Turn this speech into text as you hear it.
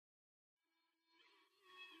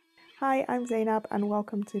Hi, I'm Zainab and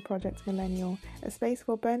welcome to Project Millennial, a space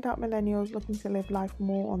for burnt out millennials looking to live life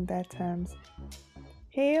more on their terms.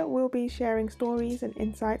 Here we'll be sharing stories and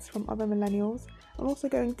insights from other millennials and also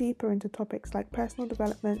going deeper into topics like personal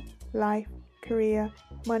development, life, career,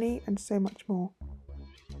 money and so much more.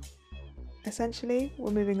 Essentially, we're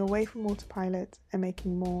moving away from autopilot and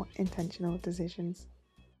making more intentional decisions.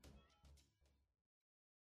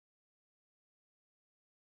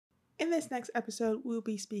 In this next episode, we'll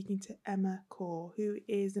be speaking to Emma Core, who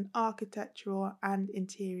is an architectural and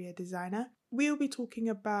interior designer. We'll be talking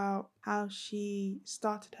about how she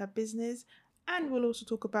started her business, and we'll also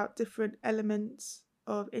talk about different elements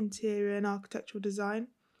of interior and architectural design.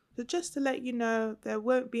 So just to let you know, there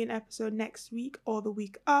won't be an episode next week or the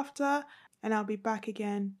week after, and I'll be back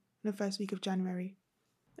again in the first week of January.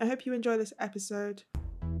 I hope you enjoy this episode.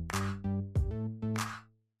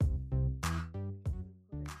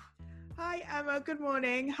 Hi Emma, good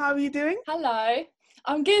morning. How are you doing? Hello,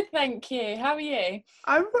 I'm good, thank you. How are you?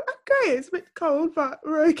 I'm great. It's a bit cold, but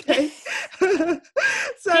we're okay.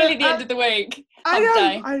 So Nearly the end of the week.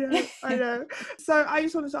 I Hump know. So I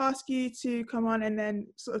just wanted to ask you to come on and then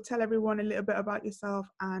sort of tell everyone a little bit about yourself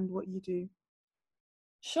and what you do.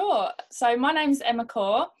 Sure. So my name's Emma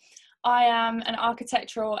Core. I am an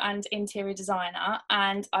architectural and interior designer,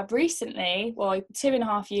 and I've recently,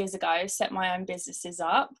 2.5 years ago, set my own businesses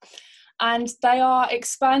up, and they are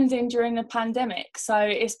expanding during the pandemic. So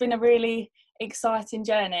it's been a really exciting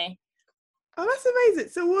journey. Oh, that's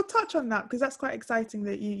amazing. So we'll touch on that because that's quite exciting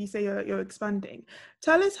that you say you're expanding.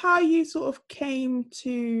 Tell us how you sort of came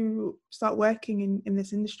to start working in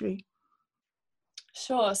this industry.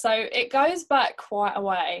 Sure. So it goes back quite a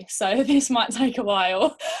way. So this might take a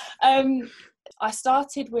while. I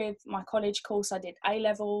started with my college course. I did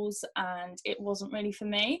A-levels and it wasn't really for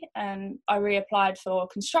me. And I reapplied for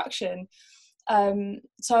construction.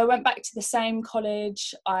 So I went back to the same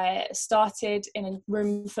college. I started in a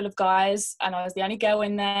room full of guys and I was the only girl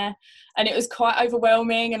in there. And it was quite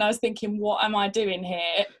overwhelming. And I was thinking, what am I doing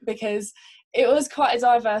here? Because it was quite a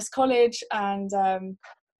diverse college and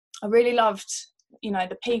I really loved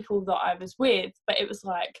the people that I was with, but it was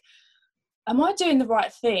like, am I doing the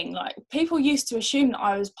right thing? Like, people used to assume that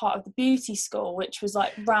I was part of the beauty school, which was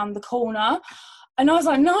like round the corner, and I was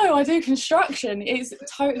like, no, I do construction. It's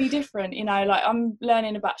totally different, like I'm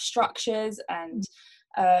learning about structures and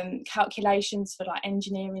calculations for like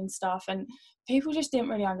engineering stuff, and people just didn't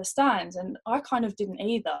really understand, and I kind of didn't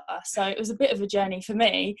either, so it was a bit of a journey for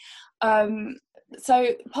me. So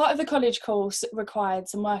part of the college course required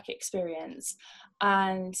some work experience,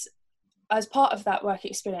 and as part of that work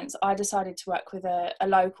experience, I decided to work with a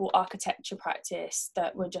local architecture practice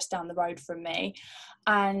that were just down the road from me.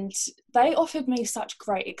 And they offered me such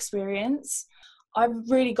great experience. I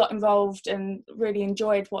really got involved and really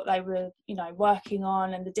enjoyed what they were, working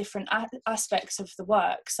on and the different aspects of the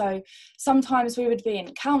work. So sometimes we would be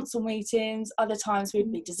in council meetings, other times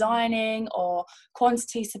we'd be designing or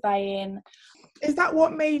quantity surveying. Is that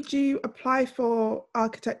what made you apply for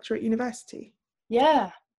architecture at university?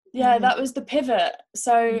 Yeah, that was the pivot.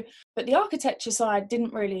 So, but the architecture side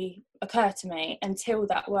didn't really occur to me until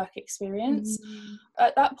that work experience.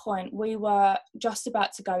 At that point, we were just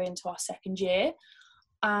about to go into our second year,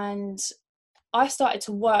 and I started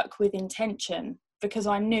to work with intention because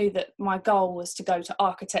I knew that my goal was to go to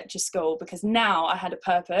architecture school, because now I had a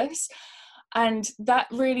purpose. And that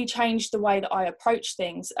really changed the way that I approached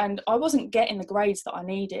things, and I wasn't getting the grades that I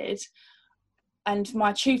needed. And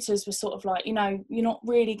my tutors were sort of like, you're not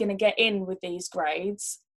really going to get in with these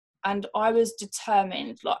grades. And I was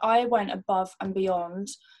determined, like I went above and beyond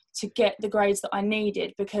to get the grades that I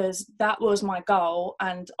needed, because that was my goal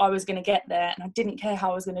and I was going to get there, and I didn't care how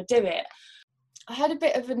I was going to do it. I had a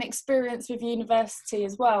bit of an experience with university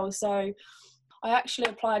as well. So I actually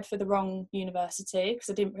applied for the wrong university because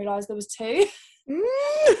I didn't realise there was two.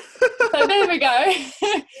 So there we go.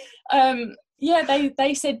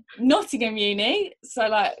 They said Nottingham Uni, so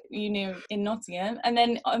like uni in Nottingham, and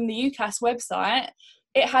then on the UCAS website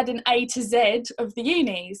it had an A to Z of the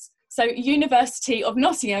unis, so University of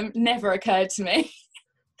Nottingham never occurred to me.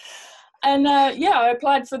 And I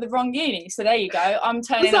applied for the wrong uni, so there you go, I'm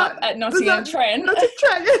turning up at Nottingham Trent.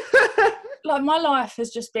 Like, my life has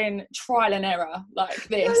just been trial and error like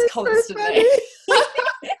this constantly. So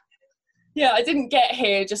yeah, I didn't get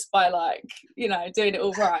here just by doing it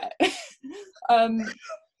all right. Oh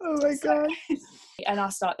my God. And I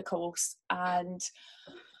started the course, and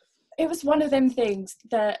it was one of them things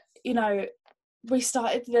that, we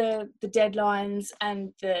started the deadlines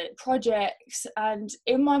and the projects, and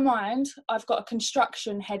in my mind I've got a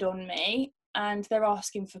construction head on me and they're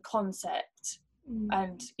asking for concept,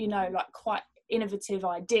 and, you know, like quite innovative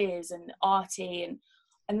ideas and arty,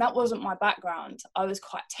 and that wasn't my background. I was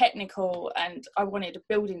quite technical, and I wanted a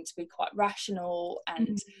building to be quite rational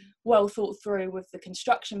and well thought through with the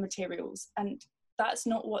construction materials, and that's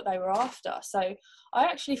not what they were after. So I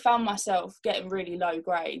actually found myself getting really low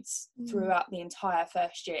grades throughout the entire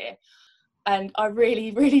first year, and I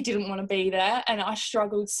really, really didn't want to be there, and I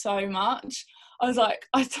struggled so much. I was like,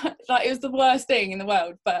 it was the worst thing in the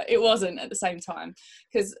world, but it wasn't at the same time,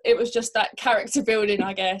 because it was just that character building,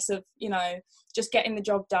 I guess, of, you know, just getting the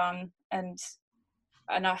job done, and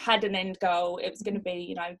I had an end goal. It was going to be,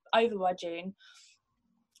 you know, over by June.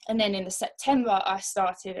 And then in the September, I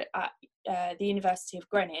started at the University of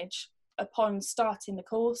Greenwich. Upon starting the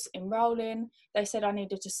course, enrolling, they said I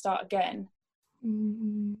needed to start again.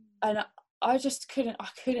 And I just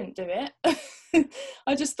couldn't do it.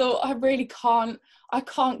 I just thought, I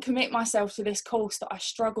can't commit myself to this course that I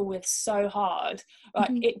struggle with so hard. Like,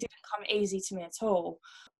 it didn't come easy to me at all.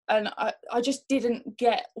 And I just didn't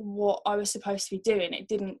get what I was supposed to be doing. It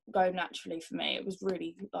didn't go naturally for me. It was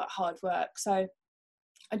really like hard work. So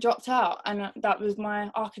I dropped out, and that was my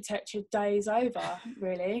architecture days over,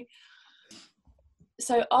 really.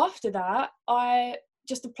 So after that, I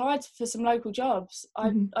just applied for some local jobs.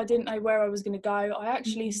 I didn't know where I was going to go. I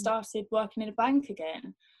actually started working in a bank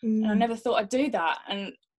again, and I never thought I'd do that.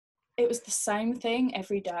 And it was the same thing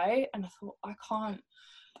every day, and I thought, I can't.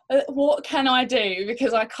 What can I do?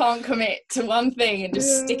 Because I can't commit to one thing and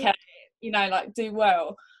just stick at it, you know, like do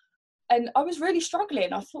well. And I was really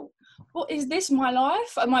struggling. I thought, what is this, my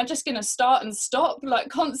life? Am I just going to start and stop like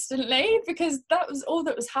constantly? Because that was all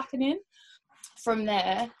that was happening. From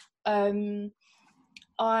there,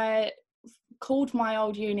 I called my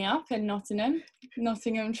old uni up in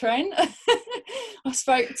Nottingham Trent. I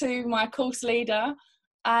spoke to my course leader,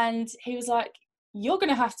 and he was like, you're going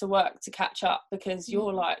to have to work to catch up, because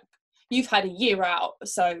you're like, you've had a year out,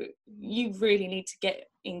 so you really need to get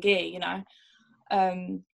in gear, you know.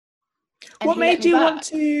 What made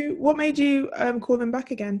you call them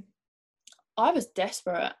back again? I was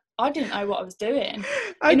desperate. I didn't know what I was doing.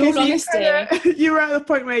 Okay, in all so honesty, you were at the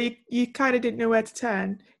point where you kind of didn't know where to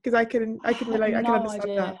turn, because I can relate. I can understand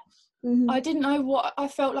idea. that. I didn't know what. I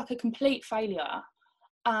felt like a complete failure,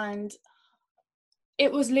 and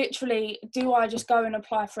it was literally, do I just go and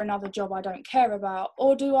apply for another job I don't care about,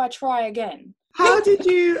 or do I try again? How did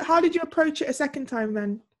you approach it a second time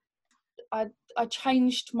then? I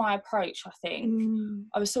changed my approach, I think.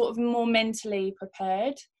 I was sort of more mentally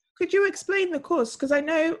prepared. Could you explain the course? Because I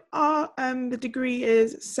know the degree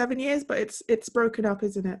is 7 years, but it's broken up,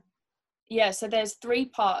 isn't it? Yeah, so there's 3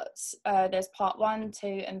 parts. There's part 1, 2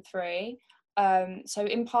 and 3. So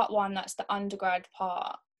in part 1, that's the undergrad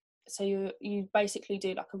part. So you basically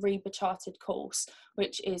do like a RIBA chartered course,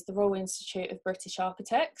 which is the Royal Institute of British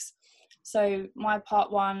Architects. So my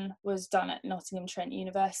part 1 was done at Nottingham Trent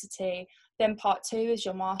University. Then part 2 is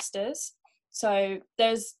your master's. So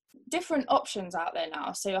there's different options out there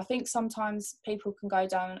now. So I think sometimes people can go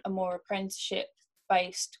down a more apprenticeship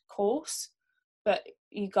based course, but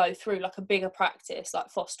you go through like a bigger practice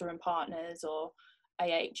like Foster and Partners or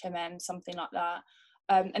AHMM, something like that.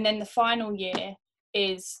 And then the final year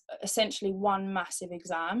is essentially one massive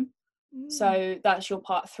exam. So that's your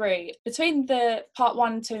part 3. Between the part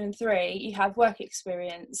 1, 2 and 3, you have work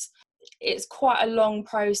experience. It's quite a long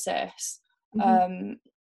process.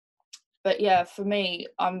 But yeah, for me,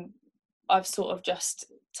 I've sort of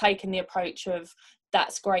just taken the approach of,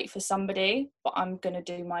 that's great for somebody, but I'm going to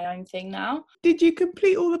do my own thing now. Did you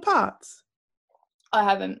complete all the parts? I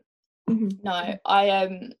haven't. No,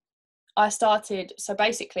 I started, so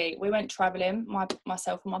basically we went travelling,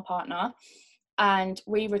 myself and my partner, and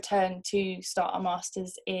we returned to start our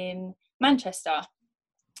masters in Manchester.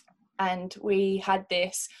 And we had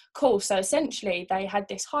this course. So essentially they had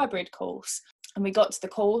this hybrid course, and we got to the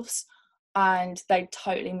course and they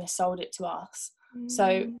totally missold it to us.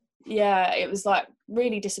 So yeah, it was like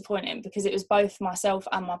really disappointing, because it was both myself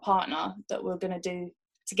and my partner that we were going to do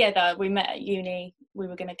together. We met at uni, we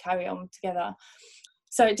were going to carry on together.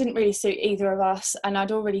 So it didn't really suit either of us. And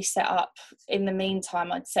I'd already set up, in the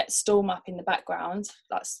meantime, I'd set Storm up in the background.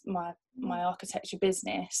 That's my architecture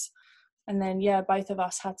business. And then, yeah, both of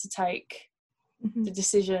us had to take the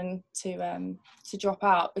decision to drop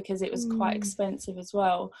out, because it was quite expensive as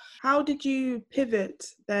well. How did you pivot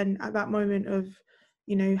then at that moment of,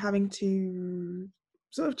 you know, having to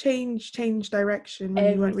sort of change direction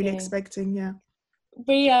when you weren't really expecting? Yeah.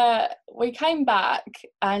 We came back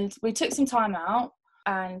and we took some time out,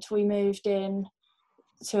 and we moved in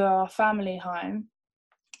to our family home,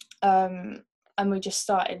 and we just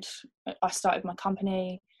I started my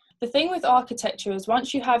company. the thing with architecture is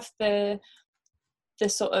once you have the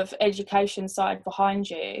sort of education side behind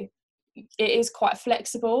you, it is quite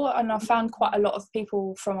flexible. And I found quite a lot of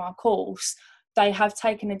people from our course, they have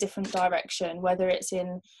taken a different direction, whether it's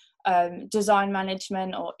in design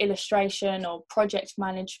management or illustration or project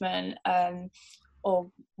management,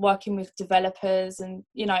 or working with developers, and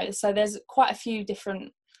so there's quite a few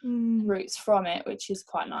different routes from it, which is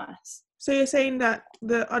quite nice. So you're saying that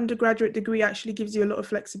the undergraduate degree actually gives you a lot of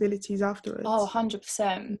flexibilities afterwards? Oh,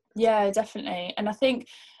 100%. Yeah, definitely. And I think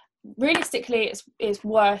realistically it's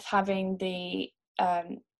worth having the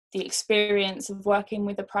experience of working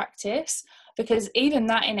with a practice, because even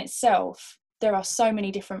that in itself, there are so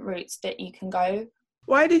many different routes that you can go.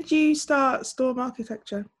 Why did you start Storm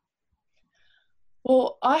Architecture?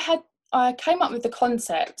 Well, I came up with the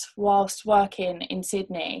concept whilst working in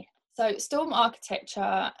Sydney. So Storm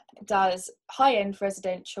Architecture does high-end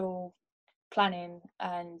residential planning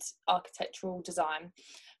and architectural design.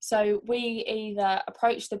 So we either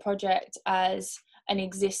approach the project as an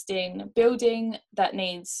existing building that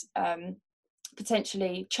needs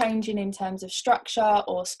potentially changing in terms of structure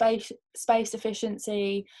or space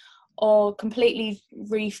efficiency, or completely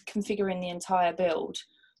reconfiguring the entire build.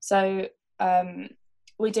 So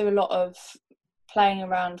we do a lot of playing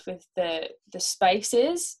around with the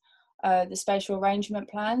spaces, the spatial arrangement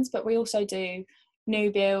plans, but we also do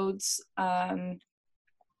new builds, and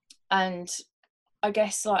I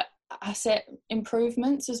guess like asset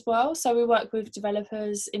improvements as well. So we work with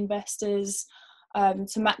developers, investors,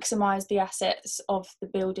 to maximise the assets of the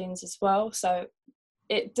buildings as well. So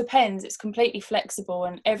it depends, it's completely flexible,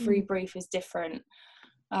 and every brief is different.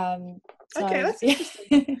 Okay, that's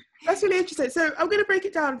interesting. That's really interesting. So I'm going to break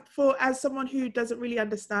it down as someone who doesn't really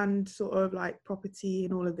understand sort of like property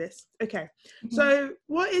and all of this. Okay, so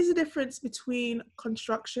what is the difference between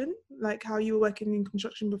construction, like how you were working in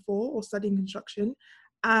construction before or studying construction,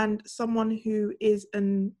 and someone who is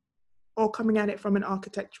or coming at it from an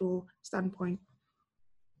architectural standpoint?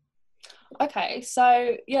 Okay,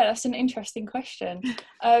 so yeah, that's an interesting question.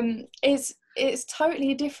 It's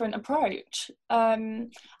totally a different approach,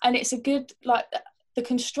 and it's a good, like, the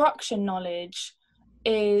construction knowledge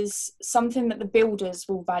is something that the builders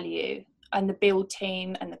will value, and the build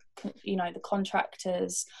team, and the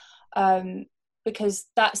contractors, because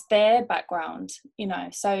that's their background,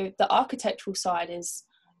 so the architectural side is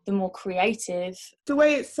the more creative. The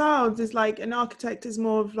way it sounds is like an architect is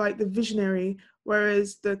more of like the visionary,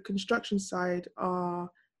 whereas the construction side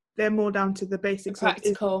they're more down to the basics, the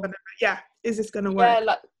practical. Is this going to work? Yeah,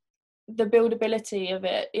 like the buildability of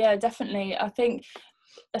it. Yeah, definitely. I think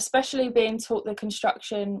especially being taught the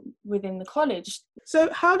construction within the college.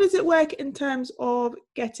 So how does it work in terms of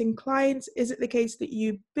getting clients? Is it the case that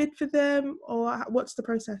you bid for them, or what's the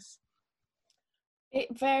process? It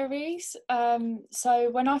varies. So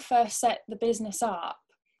when I first set the business up,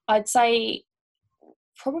 I'd say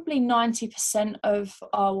probably 90% of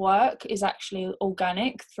our work is actually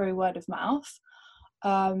organic through word of mouth.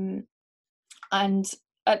 And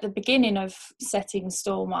at the beginning of setting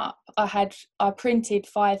Storm up, I printed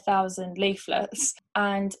 5,000 leaflets,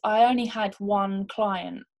 and I only had one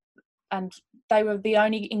client, and they were the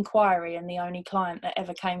only inquiry and the only client that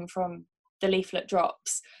ever came from the leaflet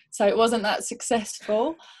drops. So it wasn't that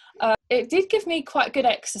successful. It did give me quite good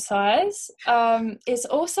exercise. It's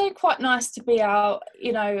also quite nice to be out,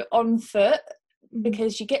 on foot,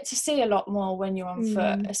 because you get to see a lot more when you're on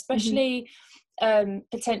foot, especially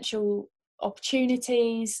potential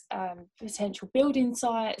opportunities, potential building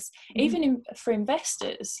sites, even for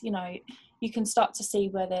investors. You can start to see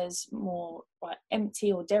where there's more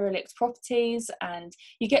empty or derelict properties, and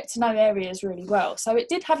you get to know areas really well. So it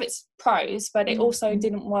did have its pros, but it also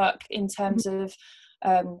didn't work in terms of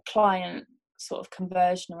client sort of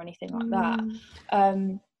conversion or anything like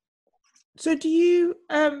that. So do you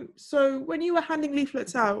so when you were handing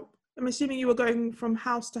leaflets out, I'm assuming you were going from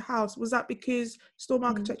house to house. Was that because Storm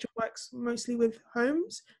Architecture works mostly with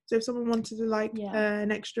homes? So if someone wanted to an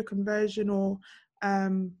extra conversion, or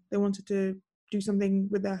they wanted to do something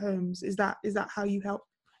with their homes, is that how you help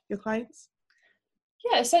your clients?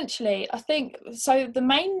 Yeah, essentially. I think so. The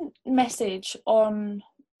main message on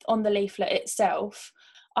the leaflet itself,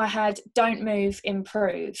 I had "Don't move,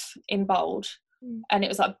 improve" in bold, and it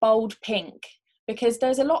was like bold pink, because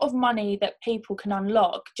there's a lot of money that people can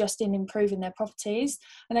unlock just in improving their properties,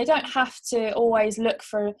 and they don't have to always look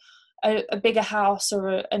for a bigger house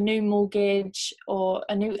or a new mortgage or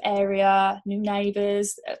a new area, new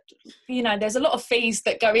neighbours. There's a lot of fees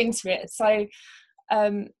that go into it. So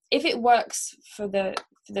if it works for the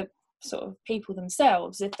sort of people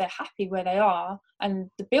themselves, if they're happy where they are and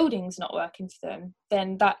the building's not working for them,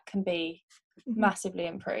 then that can be massively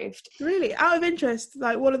improved. Really? Out of interest,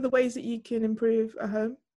 like, what are the ways that you can improve a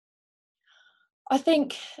home? I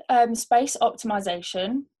think space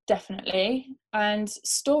optimization, definitely, and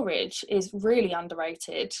storage is really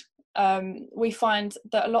underrated. We find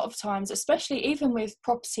that a lot of times, especially even with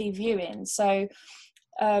property viewing, so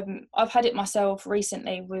I've had it myself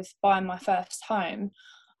recently with buying my first home.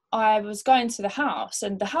 I was going to the house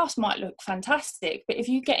and the house might look fantastic, but if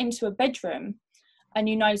you get into a bedroom and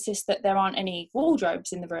you notice that there aren't any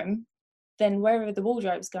wardrobes in the room, then where are the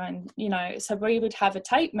wardrobes going? You know, so we would have a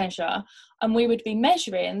tape measure and we would be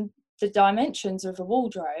measuring the dimensions of a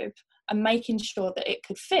wardrobe and making sure that it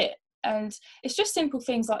could fit. And it's just simple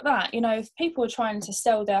things like that. You know, if people are trying to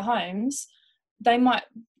sell their homes, they might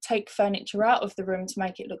take furniture out of the room to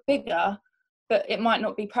make it look bigger, but it might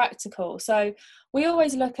not be practical. So we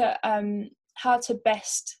always look at how to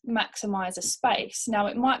best maximize a space. Now,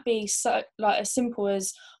 it might be so like as simple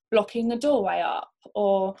as blocking a doorway up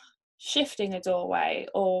or shifting a doorway,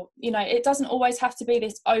 or, you know, it doesn't always have to be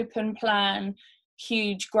this open plan,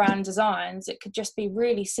 huge grand designs. It could just be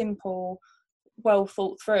really simple, well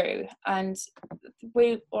thought through. And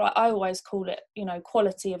I always call it, you know,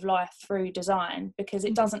 quality of life through design, because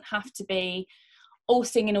it doesn't have to be all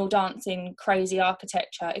singing, all dancing, crazy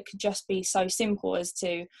architecture. It could just be so simple as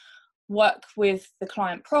to work with the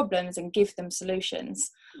client problems and give them solutions.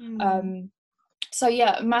 So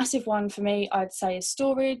yeah, a massive one for me, I'd say, is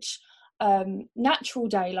storage. Natural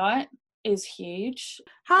daylight is huge.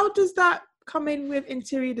 How does that come in with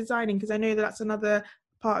interior designing? Because I know that that's another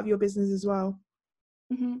part of your business as well.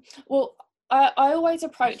 Well, I always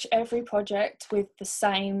approach every project with the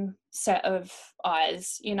same set of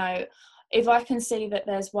eyes. You know, if I can see that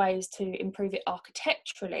there's ways to improve it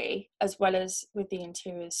architecturally as well as with the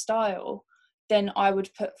interior style, then I would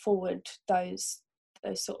put forward those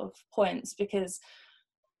sort of points, because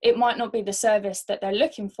it might not be the service that they're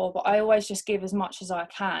looking for, but I always just give as much as I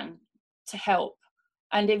can to help.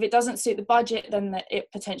 And if it doesn't suit the budget, then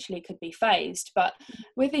it potentially could be phased. But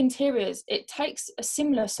with interiors, it takes a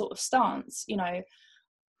similar sort of stance. You know,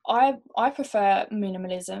 I prefer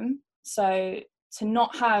minimalism. So to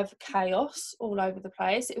not have chaos all over the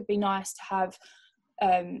place, it would be nice to have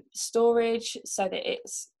storage so that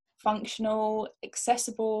it's functional,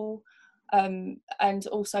 accessible, and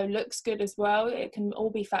also looks good as well. It can all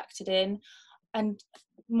be factored in. And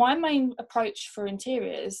my main approach for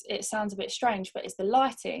interiors, it sounds a bit strange, but it's the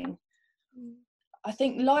lighting. I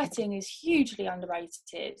think lighting is hugely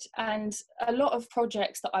underrated, and a lot of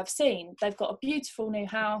projects that I've seen, they've got a beautiful new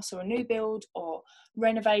house or a new build or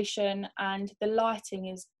renovation, and the lighting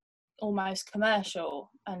is almost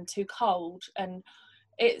commercial and too cold. And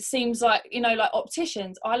it seems like, you know, like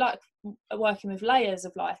opticians, I like working with layers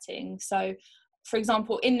of lighting. So for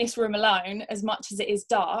example, in this room alone, as much as it is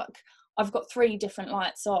dark, I've got 3 different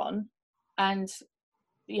lights on, and,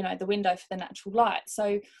 you know, the window for the natural light.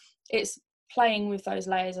 So it's playing with those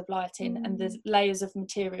layers of lighting and the layers of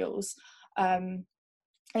materials, and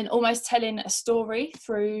almost telling a story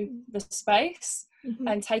through the space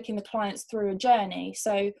and taking the clients through a journey.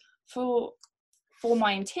 So for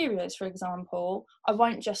my interiors, for example, I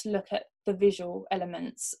won't just look at the visual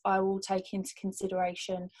elements. I will take into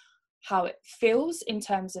consideration how it feels in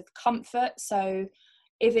terms of comfort. So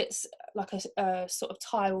if it's like a sort of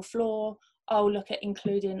tile floor, I'll look at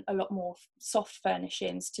including a lot more soft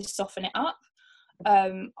furnishings to soften it up.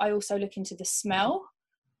 I also look into the smell,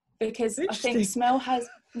 because I think smell has,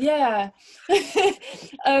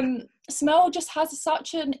 smell just has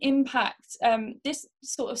such an impact. This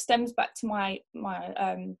sort of stems back to my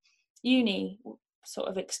uni sort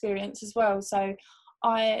of experience as well. So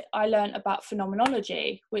I learned about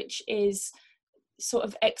phenomenology, which is sort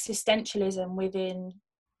of existentialism within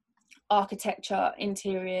architecture,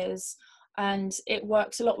 interiors, and it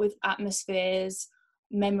works a lot with atmospheres,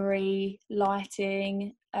 memory,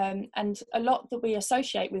 lighting, and a lot that we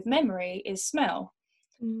associate with memory is smell.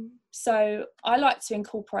 So I like to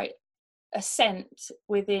incorporate a scent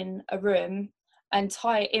within a room and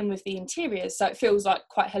tie it in with the interiors, so it feels like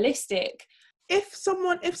quite holistic. If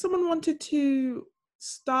someone wanted to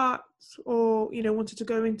start, or, you know, wanted to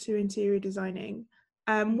go into interior designing,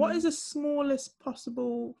 what is the smallest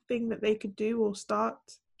possible thing that they could do or start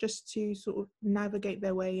just to sort of navigate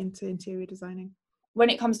their way into interior designing? When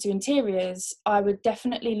it comes to interiors, I would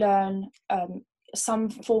definitely learn some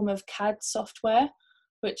form of CAD software,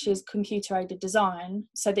 which is computer aided design,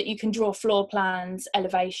 so that you can draw floor plans,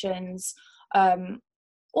 elevations,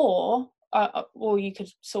 or you could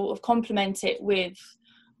sort of complement it with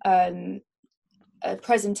a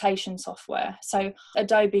presentation software. So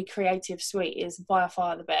Adobe Creative Suite is by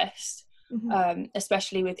far the best,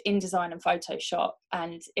 especially with InDesign and Photoshop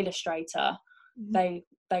and Illustrator. They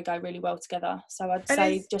go really well together. So I'd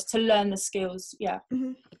say just to learn the skills, yeah.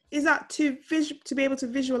 Is that to be able to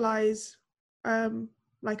visualize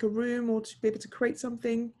like a room, or to be able to create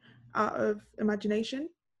something out of imagination?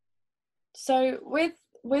 So with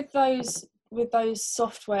those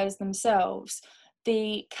softwares themselves,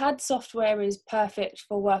 the CAD software is perfect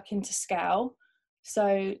for working to scale.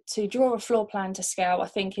 So to draw a floor plan to scale, I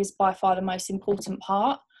think, is by far the most important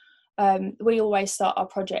part. We always start our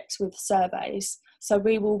projects with surveys. So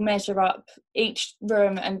we will measure up each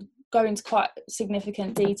room and go into quite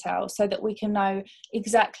significant detail so that we can know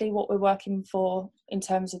exactly what we're working for in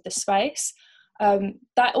terms of the space.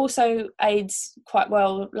 That also aids quite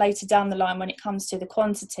well later down the line when it comes to the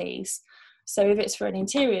quantities. So if it's for an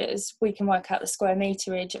interiors, we can work out the square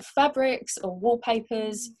meterage of fabrics or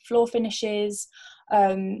wallpapers, floor finishes.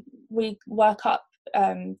 We work up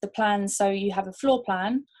the plans, so you have a floor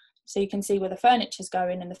plan, so you can see where the furniture's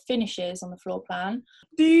going and the finishes on the floor plan.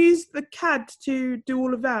 Do you use the CAD to do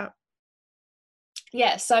all of that?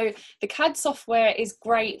 Yeah, so the CAD software is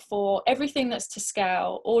great for everything that's to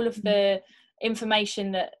scale, all of the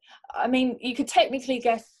information that, I mean, you could technically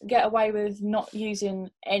get away with not using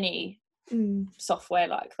any software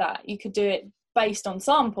like that. You could do it based on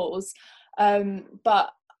samples, but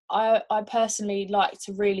I personally like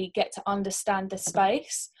to really get to understand the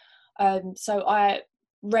space. So I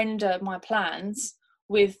render my plans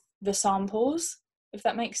with the samples, if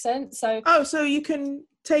that makes sense. So so you can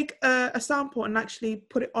take a sample and actually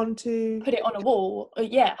put it on a wall.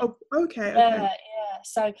 Yeah. Oh, okay. Yeah.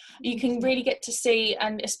 So you can really get to see,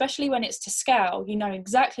 and especially when it's to scale, you know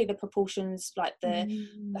exactly the proportions, like the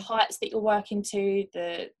heights that you're working to,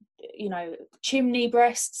 the chimney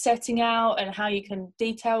breast setting out and how you can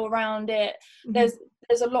detail around it. There's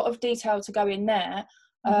a lot of detail to go in there.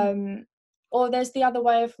 Or there's the other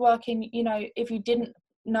way of working, if you didn't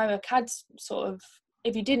know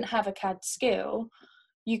if you didn't have a CAD skill,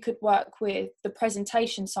 you could work with the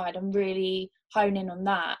presentation side and really hone in on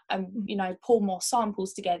that, and pull more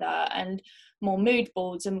samples together and more mood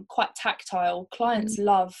boards, and quite tactile. Clients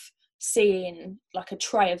love seeing like a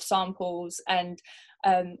tray of samples, and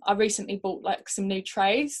I recently bought like some new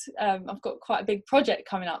trays. I've got quite a big project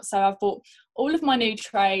coming up, so I've bought all of my new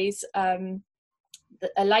trays,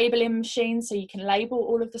 a labeling machine so you can label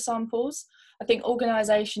all of the samples. I think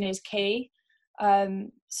organisation is key,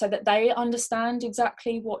 so that they understand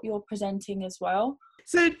exactly what you're presenting as well.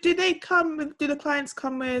 So do the clients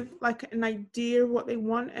come with like an idea of what they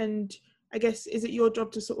want, and I guess is it your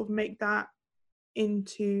job to sort of make that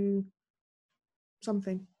into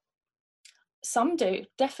something? Some do,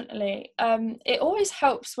 definitely. It always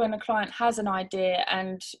helps when a client has an idea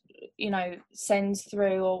and sends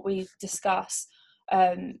through, or we discuss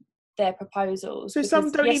their proposals. So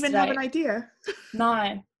some don't even have an idea?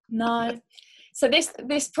 No. So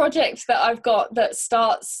this project that I've got that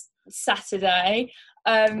starts Saturday,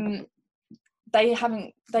 they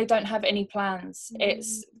don't have any plans.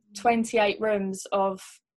 It's 28 rooms of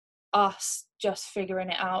us just figuring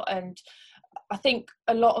it out, and I think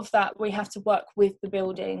a lot of that we have to work with the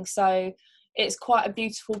building, so it's quite a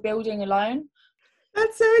beautiful building alone.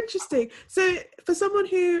 That's so interesting. So for someone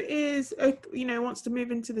who is wants to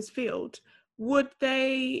move into this field,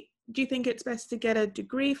 do you think it's best to get a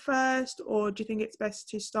degree first, or do you think it's best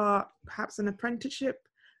to start perhaps an apprenticeship?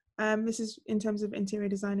 This is in terms of interior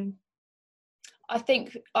designing. I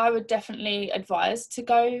think I would definitely advise to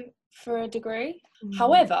go for a degree.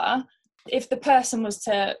 However, if the person was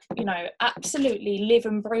to, absolutely live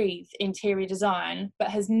and breathe interior design, but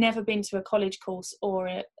has never been to a college course or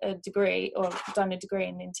a degree, or done a degree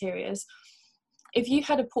in interiors, if you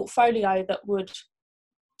had a portfolio that would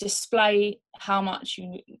display how much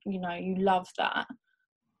you love that,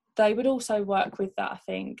 they would also work with that. I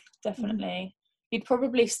think definitely you'd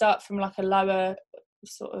probably start from like a lower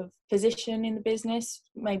sort of position in the business,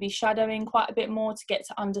 maybe shadowing quite a bit more to get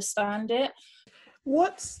to understand it.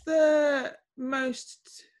 What's the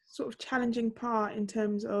most sort of challenging part in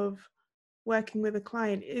terms of working with a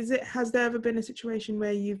client? Has there ever been a situation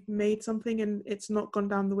where you've made something and it's not gone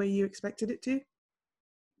down the way you expected it to?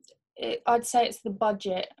 I'd say it's the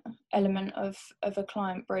budget element of a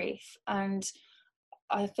client brief, and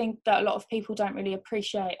I think that a lot of people don't really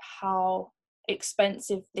appreciate how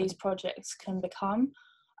expensive these projects can become,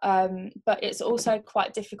 but it's also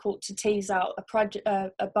quite difficult to tease out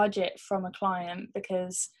a budget from a client,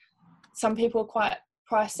 because some people are quite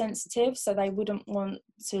price sensitive, so they wouldn't want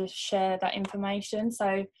to share that information.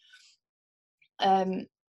 So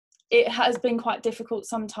it has been quite difficult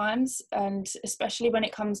sometimes, and especially when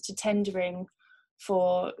it comes to tendering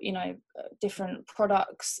for, you know, different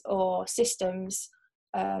products or systems.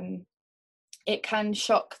 It can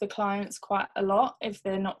shock the clients quite a lot if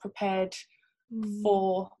they're not prepared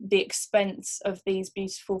for the expense of these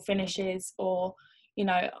beautiful finishes or, you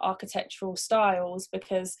know, architectural styles,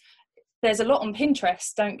 because there's a lot on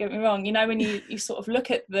Pinterest, don't get me wrong, you know, when you sort of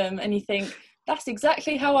look at them and you think, that's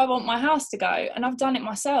exactly how I want my house to go. And I've done it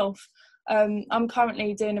myself. I'm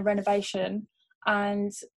currently doing a renovation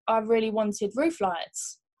and I really wanted roof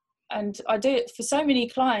lights. And I do it for so many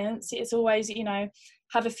clients. It's always, you know,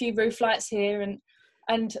 have a few roof lights here,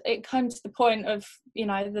 and it comes to the point of, you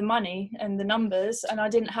know, the money and the numbers, and I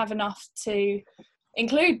didn't have enough to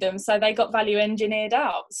include them. So they got value engineered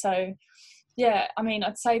out. So yeah, I mean,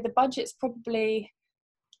 I'd say the budget's probably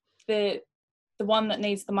the one that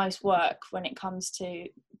needs the most work when it comes to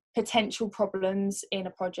potential problems in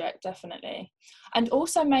a project, definitely. And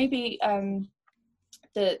also maybe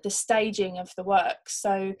the staging of the work.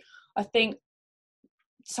 So I think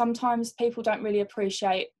sometimes people don't really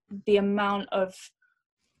appreciate the amount of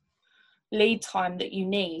lead time that you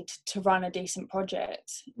need to run a decent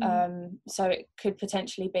project. So it could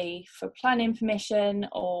potentially be for planning permission,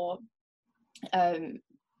 or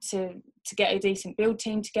to get a decent build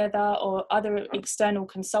team together, or other external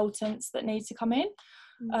consultants that need to come in.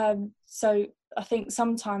 So I think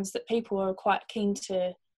sometimes that people are quite keen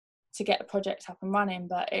to get a project up and running,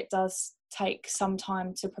 but it does take some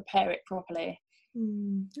time to prepare it properly.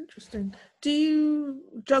 Interesting. Do you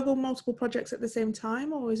juggle multiple projects at the same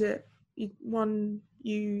time, or is it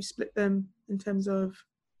you split them in terms of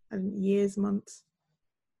years, months?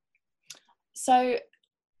 So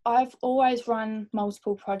I've always run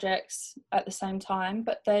multiple projects at the same time,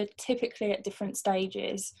 but they're typically at different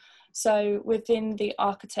stages. So within the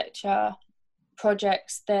architecture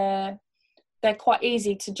projects, they're quite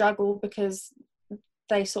easy to juggle because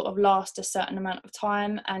they sort of last a certain amount of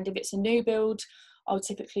time. And if it's a new build, I'll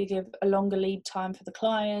typically give a longer lead time for the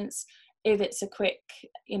clients. If it's a quick,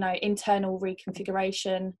 you know, internal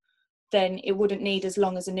reconfiguration, then it wouldn't need as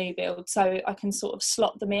long as a new build. So I can sort of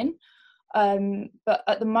slot them in. But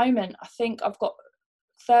at the moment, I think I've got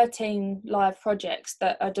 13 live projects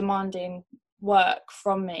that are demanding work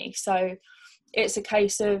from me. So it's a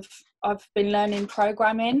case of I've been learning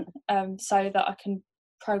programming so that I can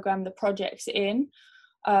program the projects in,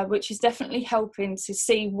 which is definitely helping to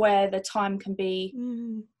see where the time can be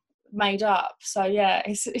made up. So yeah,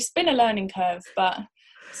 it's been a learning curve, but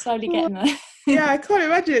slowly getting there. Yeah, I can't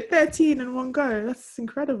imagine it. 13 in one go. That's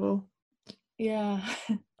incredible. Yeah.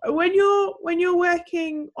 When you're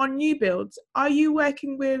working on new builds, are you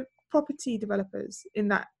working with property developers in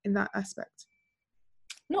that aspect?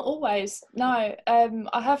 Not always, no.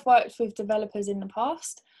 I have worked with developers in the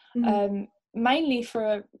past, mainly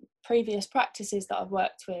for previous practices that I've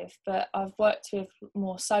worked with, but I've worked with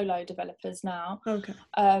more solo developers now. Okay.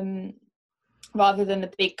 Rather than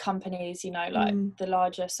the big companies, you know, like the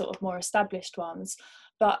larger sort of more established ones.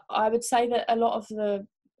 But I would say that a lot of the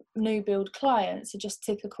new build clients are just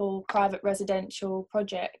typical private residential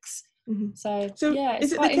projects. So yeah,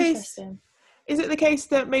 it's quite interesting. Is it the case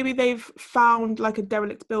that maybe they've found like a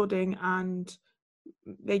derelict building and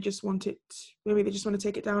they just want to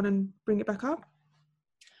take it down and bring it back up?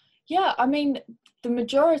 Yeah, I mean, the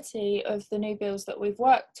majority of the new builds that we've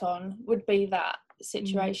worked on would be that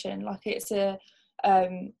situation. Like it's a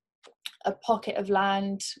pocket of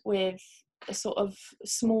land with a sort of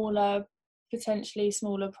potentially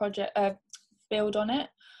smaller project build on it,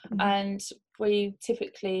 and we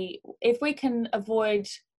typically, if we can avoid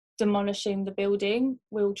demolishing the building,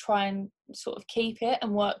 we'll try and sort of keep it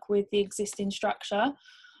and work with the existing structure.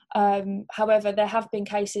 However, there have been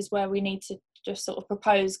cases where we need to just sort of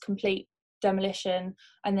propose complete demolition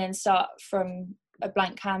and then start from a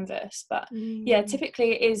blank canvas. But yeah,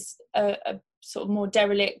 typically it is a sort of more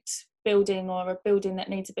derelict building, or a building that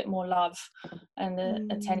needs a bit more love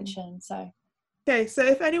and attention. So okay, so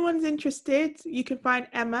if anyone's interested, you can find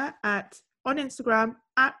Emma on Instagram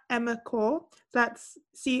at Emma Corr. That's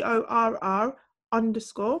CORR_.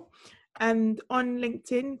 And on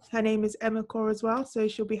LinkedIn, her name is Emma Corr as well, so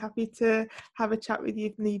she'll be happy to have a chat with you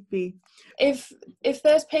if need be. If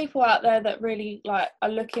there's people out there that really are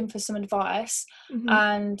looking for some advice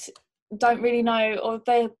and don't really know, or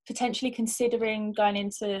they're potentially considering going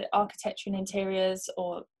into architecture and interiors,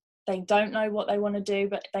 or they don't know what they want to do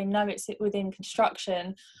but they know it's within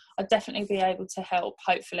construction, I'd definitely be able to help,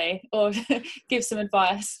 hopefully, or give some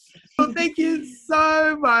advice. Well, thank you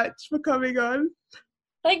so much for coming on.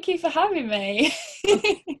 Thank you for having me.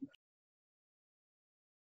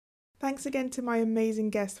 Thanks again to my amazing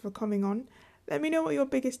guests for coming on. Let me know what your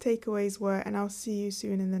biggest takeaways were, and I'll see you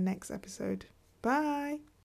soon in the next episode. Bye!